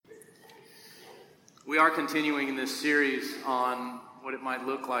We are continuing in this series on what it might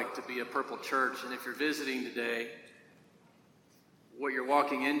look like to be a Purple Church. And if you're visiting today, what you're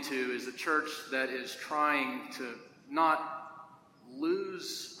walking into is a church that is trying to not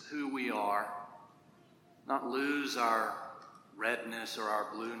lose who we are, not lose our redness or our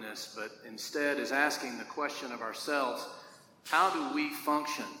blueness, but instead is asking the question of ourselves, how do we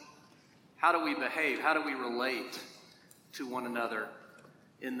function? How do we behave? How do we relate to one another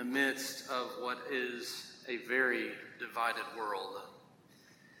in the midst of what is a very divided world?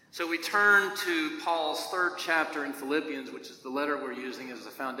 So we turn to Paul's third chapter in Philippians, which is the letter we're using as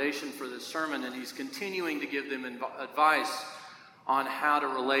the foundation for this sermon, and he's continuing to give them advice on how to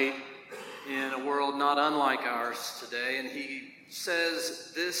relate in a world not unlike ours today. And he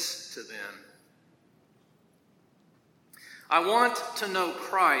says this to them: I want to know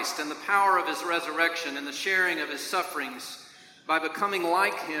Christ and the power of his resurrection and the sharing of his sufferings by becoming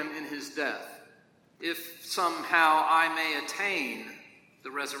like him in his death, if somehow I may attain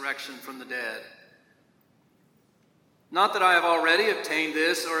the resurrection from the dead. Not that I have already obtained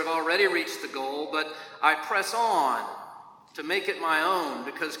this or have already reached the goal, but I press on to make it my own,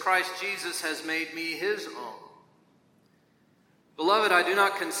 because Christ Jesus has made me his own. Beloved, I do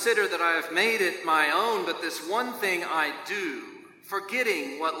not consider that I have made it my own, but this one thing I do,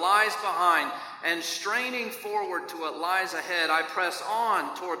 forgetting what lies behind and straining forward to what lies ahead, I press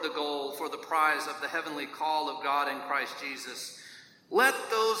on toward the goal for the prize of the heavenly call of God in Christ Jesus. Let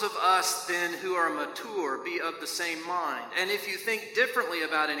those of us then who are mature be of the same mind. And if you think differently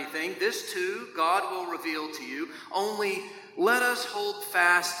about anything, this too God will reveal to you. Only let us hold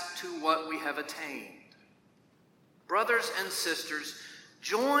fast to what we have attained. Brothers and sisters,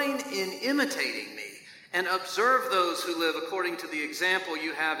 join in imitating me and observe those who live according to the example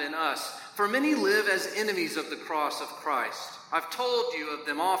you have in us. For many live as enemies of the cross of Christ. I've told you of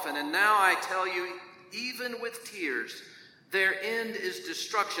them often, and now I tell you, even with tears, their end is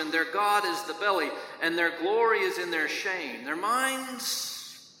destruction. Their God is the belly, and their glory is in their shame. Their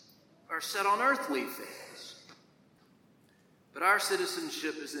minds are set on earthly things, but our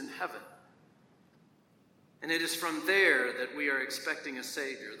citizenship is in heaven. And it is from there that we are expecting a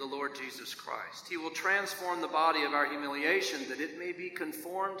Savior, the Lord Jesus Christ. He will transform the body of our humiliation, that it may be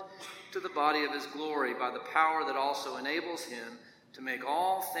conformed to the body of his glory by the power that also enables him to make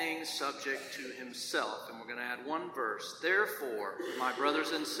all things subject to himself. And we're going to add one verse. Therefore, my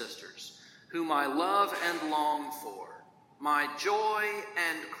brothers and sisters, whom I love and long for, my joy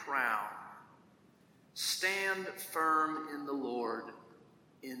and crown, stand firm in the Lord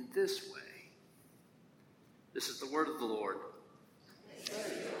in this way. This is the word of the Lord.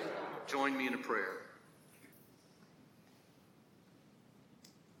 Join me in a prayer.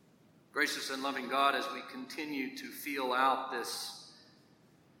 Gracious and loving God, as we continue to feel out this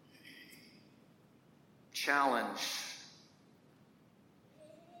challenge,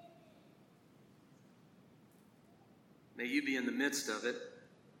 may you be in the midst of it.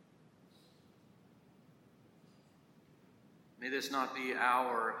 May this not be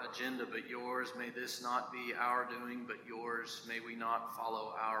our agenda but yours. May this not be our doing but yours. May we not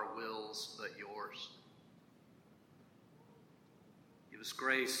follow our wills but yours. Give us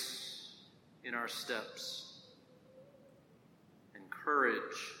grace in our steps and courage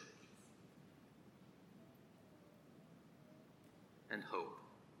and hope.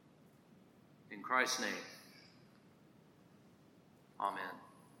 In Christ's name, amen.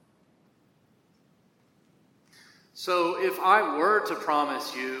 So if I were to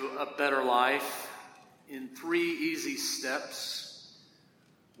promise you a better life in 3 easy steps,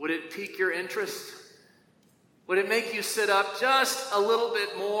 would it pique your interest? Would it make you sit up just a little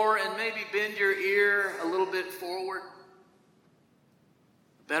bit more and maybe bend your ear a little bit forward?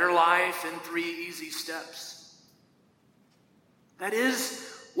 A better life in 3 easy steps. That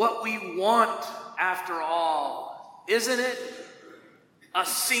is what we want after all, isn't it? A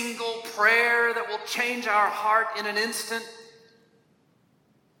single prayer that will change our heart in an instant.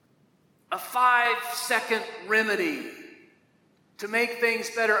 A 5-second remedy to make things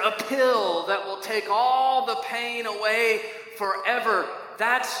better. A pill that will take all the pain away forever.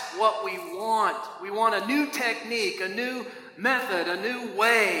 That's what we want. We want a new technique, a new method, a new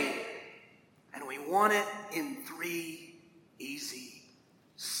way. And we want it in 3 easy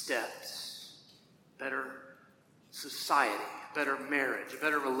steps. Better society. A better marriage, a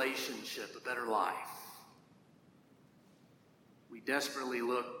better relationship, a better life. We desperately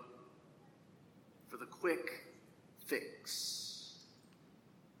look for the quick fix.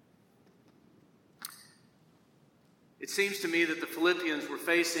 It seems to me that the Philippians were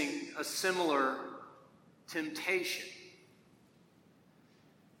facing a similar temptation.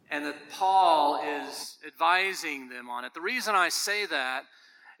 and that Paul is advising them on it. The reason I say that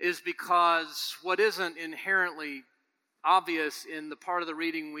is because what isn't inherently obvious in the part of the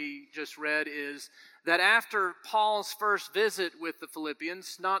reading we just read is that after Paul's first visit with the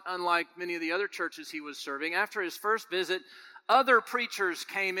Philippians, not unlike many of the other churches he was serving, after his first visit, other preachers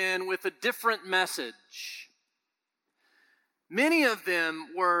came in with a different message. Many of them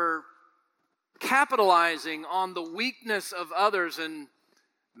were capitalizing on the weakness of others and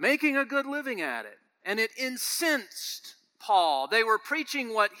making a good living at it. And it incensed Paul. They were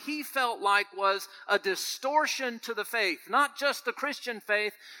preaching what he felt like was a distortion to the faith, not just the Christian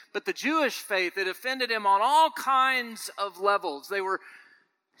faith, but the Jewish faith. It offended him on all kinds of levels. They were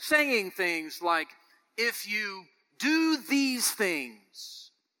saying things like, if you do these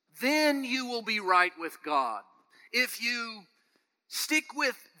things, then you will be right with God. If you stick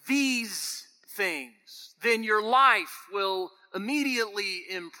with these things, then your life will immediately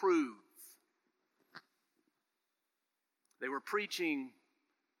improve. They were preaching,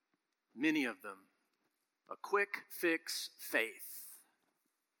 many of them, a quick fix faith.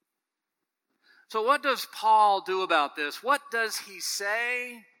 So what does Paul do about this? What does he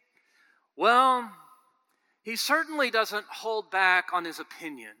say? Well, he certainly doesn't hold back on his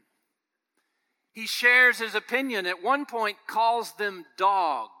opinion. He shares his opinion. At one point, calls them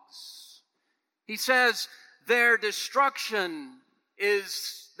dogs. He says their destruction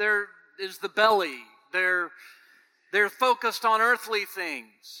is the belly. They're focused on earthly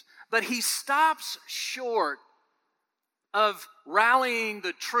things. But he stops short of rallying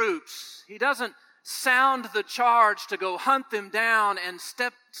the troops. He doesn't sound the charge to go hunt them down and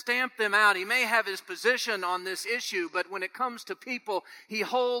stamp them out. He may have his position on this issue, but when it comes to people, he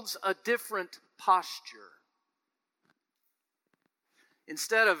holds a different posture.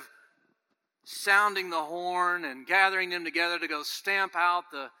 Instead of sounding the horn and gathering them together to go stamp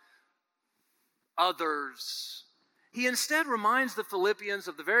out the others, he instead reminds the Philippians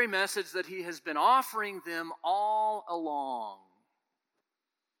of the very message that he has been offering them all along.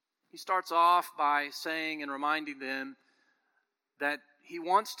 He starts off by saying and reminding them that he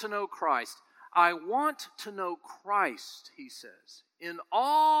wants to know Christ. I want to know Christ, he says, in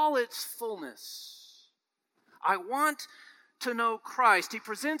all its fullness. I want to know Christ. He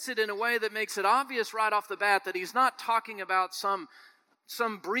presents it in a way that makes it obvious right off the bat that he's not talking about some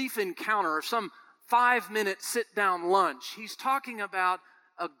brief encounter or some 5-minute sit-down lunch. He's talking about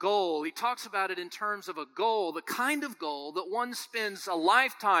a goal. He talks about it in terms of a goal, the kind of goal that one spends a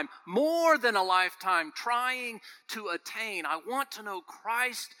lifetime, more than a lifetime, trying to attain. I want to know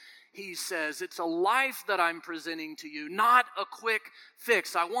Christ, he says. It's a life that I'm presenting to you, not a quick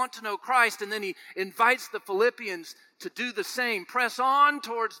fix. I want to know Christ. And then he invites the Philippians to do the same. Press on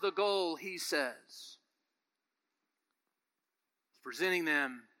towards the goal, he says. He's presenting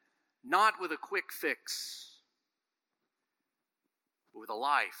them not with a quick fix, but with a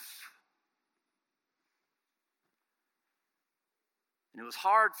life. And it was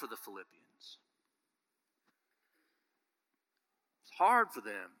hard for the Philippians. It's hard for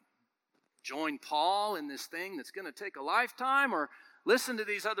them. Join Paul in this thing that's going to take a lifetime, or listen to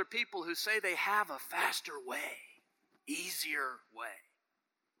these other people who say they have a faster way, easier way.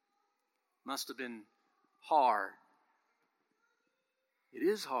 Must have been hard. It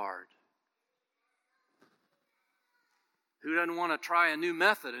is hard. Who doesn't want to try a new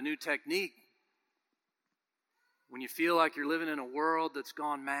method, a new technique, when you feel like you're living in a world that's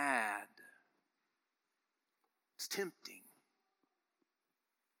gone mad? It's tempting.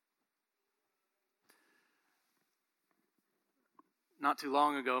 Not too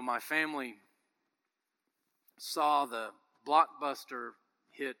long ago, my family saw the blockbuster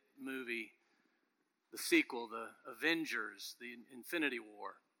hit movie, the sequel, The Avengers, the Infinity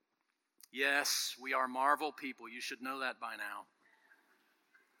War. Yes, we are Marvel people. You should know that by now.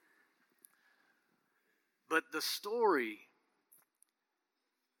 But the story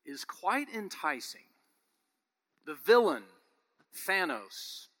is quite enticing. The villain,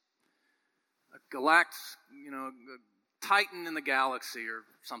 Thanos, a titan in the galaxy or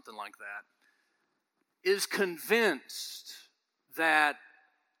something like that, is convinced that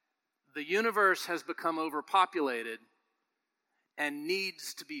the universe has become overpopulated and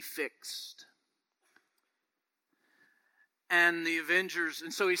needs to be fixed. And the Avengers,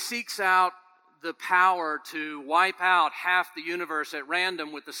 and so he seeks out the power to wipe out half the universe at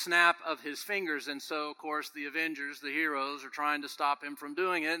random with the snap of his fingers. And so, of course, the Avengers, the heroes, are trying to stop him from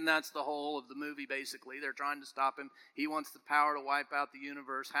doing it. And that's the whole of the movie, basically. They're trying to stop him. He wants the power to wipe out the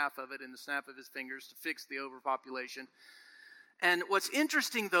universe, half of it, in the snap of his fingers to fix the overpopulation. And what's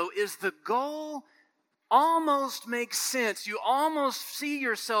interesting, though, is the goal almost makes sense. You almost see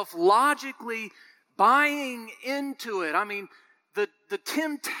yourself logically buying into it. I mean, the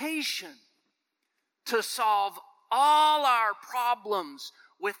temptation to solve all our problems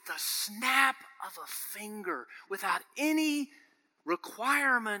with the snap of a finger, without any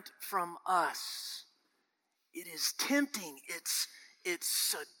requirement from us. It is tempting. It's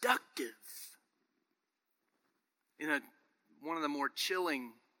seductive. In one of the more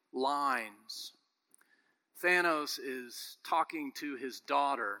chilling lines, Thanos is talking to his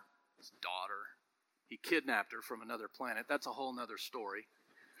daughter. He kidnapped her from another planet. That's a whole other story.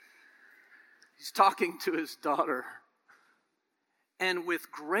 He's talking to his daughter. And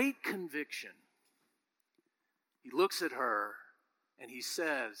with great conviction, he looks at her and he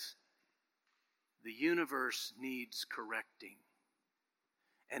says, "The universe needs correcting.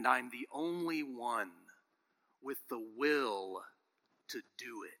 And I'm the only one with the will to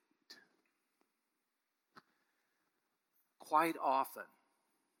do it." Quite often,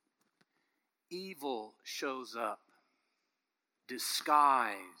 evil shows up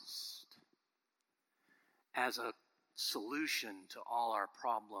disguised as a solution to all our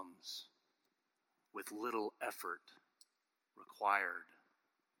problems with little effort required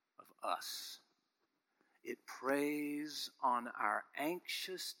of us. It preys on our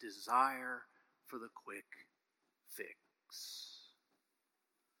anxious desire for the quick fix.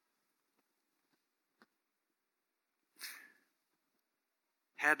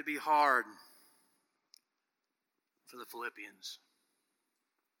 Had to be hard for the Philippians.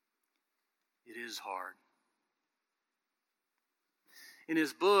 It is hard. In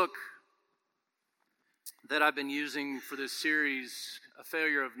his book that I've been using for this series, A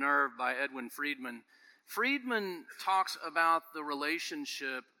Failure of Nerve by Edwin Friedman, Friedman talks about the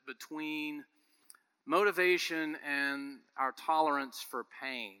relationship between motivation and our tolerance for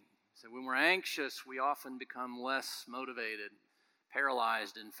pain. So when we're anxious, we often become less motivated,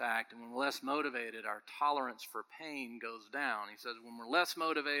 paralyzed, in fact. And when we're less motivated, our tolerance for pain goes down. He says when we're less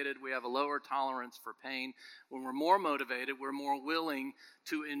motivated, we have a lower tolerance for pain. When we're more motivated, we're more willing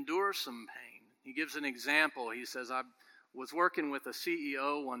to endure some pain. He gives an example. He says, I was working with a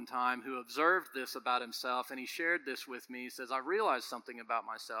CEO one time who observed this about himself, and he shared this with me. He says, I realized something about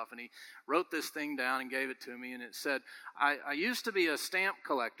myself, and he wrote this thing down and gave it to me, and it said, I used to be a stamp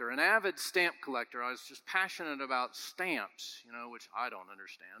collector, an avid stamp collector. I was just passionate about stamps, which I don't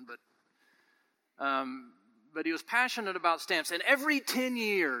understand, but he was passionate about stamps. And every 10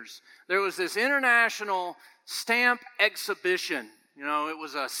 years, there was this international stamp exhibition. It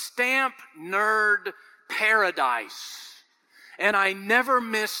was a stamp nerd paradise. And I never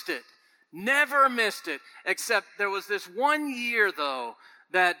missed it, except there was this one year, though,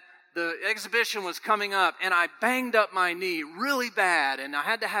 that the exhibition was coming up, and I banged up my knee really bad, and I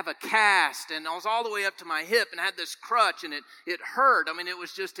had to have a cast, and I was all the way up to my hip, and I had this crutch, and it hurt. I mean, it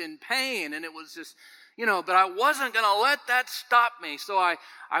was just in pain, and it was just, but I wasn't going to let that stop me. So I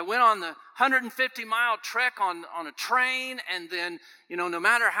went on the 150-mile trek on a train, and then, no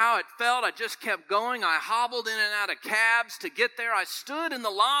matter how it felt, I just kept going. I hobbled in and out of cabs to get there. I stood in the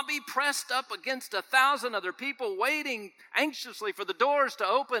lobby, pressed up against 1,000 other people, waiting anxiously for the doors to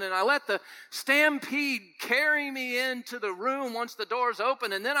open, and I let the stampede carry me into the room once the doors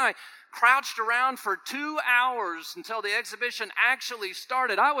opened, and then I crouched around for 2 hours until the exhibition actually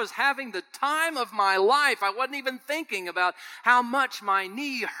started. I was having the time of my life. I wasn't even thinking about how much my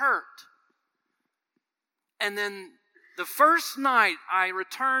knee hurt. And then the first night I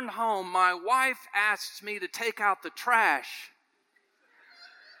returned home, my wife asked me to take out the trash.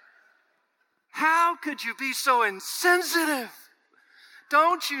 How could you be so insensitive?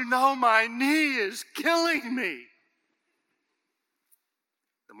 Don't you know my knee is killing me?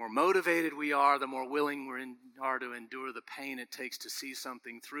 The more motivated we are, the more willing we are to endure the pain it takes to see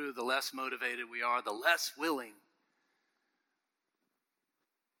something through. The less motivated we are, the less willing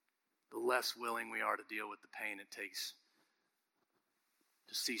we are to deal with the pain it takes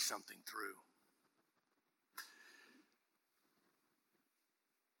to see something through.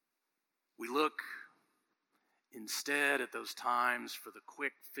 We look instead at those times for the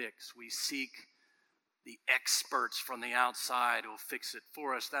quick fix. We seek the experts from the outside who will fix it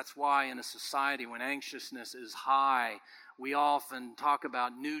for us. That's why in a society when anxiousness is high, we often talk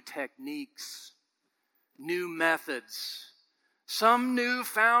about new techniques, new methods, some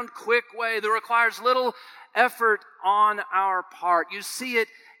new-found quick way that requires little effort on our part. You see it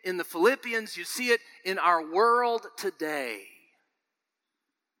in the Philippians. You see it in our world today.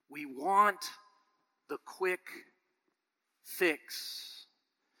 We want the quick fix.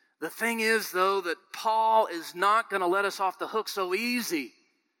 The thing is, though, that Paul is not going to let us off the hook so easy.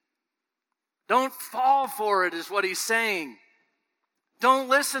 Don't fall for it, is what he's saying. Don't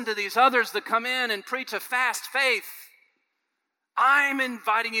listen to these others that come in and preach a fast faith. I'm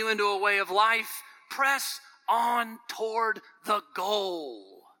inviting you into a way of life. Press on toward the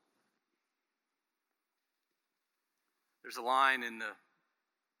goal. There's a line in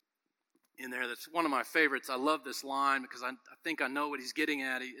there that's one of my favorites. I love this line because I think I know what he's getting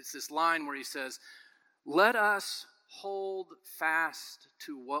at. It's this line where he says, "Let us hold fast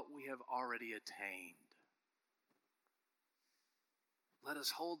to what we have already attained." Let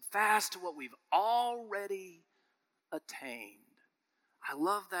us hold fast to what we've already attained. I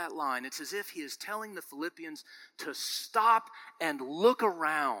love that line. It's as if he is telling the Philippians to stop and look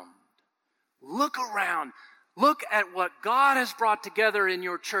around. Look around. Look at what God has brought together in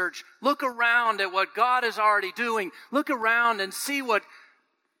your church. Look around at what God is already doing. Look around and see what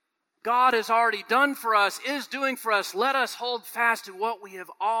God has already done for us, is doing for us. Let us hold fast to what we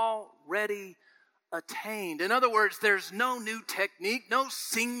have already attained. In other words, there's no new technique, no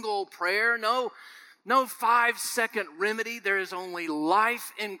single prayer, no 5-second remedy. There is only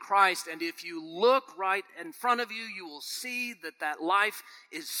life in Christ. And if you look right in front of you, you will see that life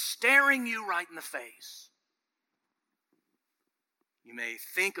is staring you right in the face. You may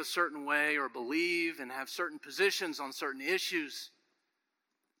think a certain way or believe and have certain positions on certain issues.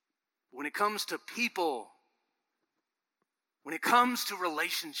 When it comes to people, when it comes to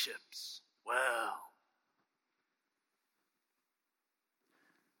relationships, well,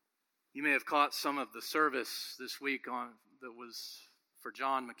 you may have caught some of the service this week that was for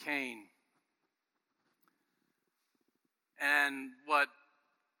John McCain. And what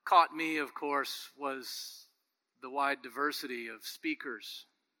caught me, of course, was the wide diversity of speakers.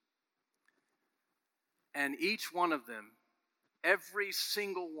 And each one of them, every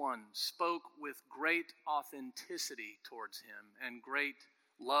single one, spoke with great authenticity towards him and great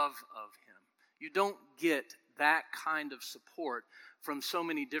love of him. You don't get that kind of support from so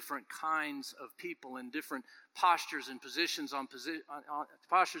many different kinds of people in different postures and positions on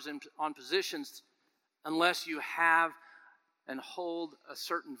positions unless you have and hold a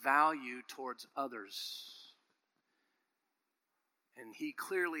certain value towards others. And he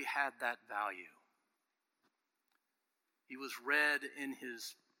clearly had that value. He was read in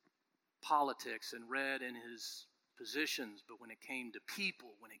his politics and read in his positions, but when it came to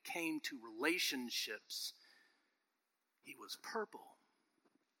people, when it came to relationships, he was purple.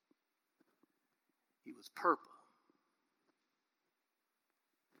 He was purple.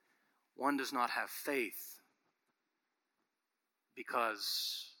 One does not have faith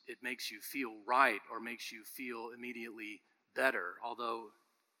because it makes you feel right or makes you feel immediately better, although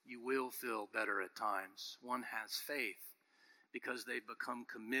you will feel better at times. One has faith because they've become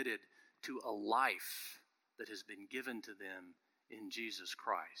committed to a life that has been given to them in Jesus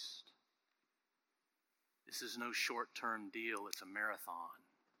Christ. This is no short-term deal. It's a marathon.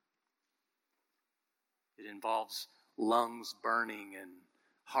 It involves lungs burning and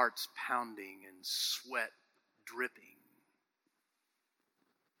hearts pounding and sweat dripping.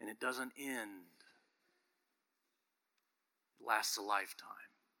 And it doesn't end. It lasts a lifetime.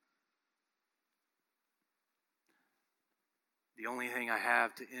 The only thing I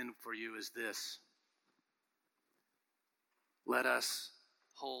have to end for you is this. Let us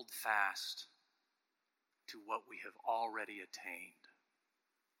hold fast to what we have already attained.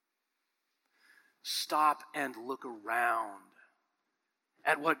 Stop and look around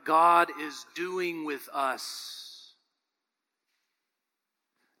at what God is doing with us.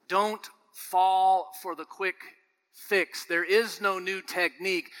 Don't fall for the quick fix. There is no new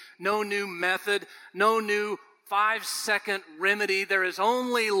technique, no new method, no new 5-second remedy. There is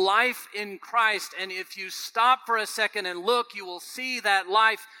only life in Christ. And if you stop for a second and look, you will see that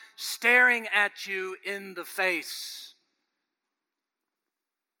life staring at you in the face.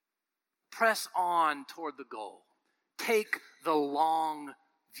 Press on toward the goal. Take the long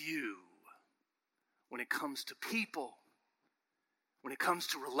view when it comes to people, when it comes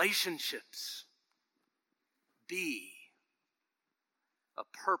to relationships. Be a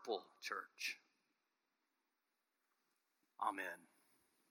purple church. Amen.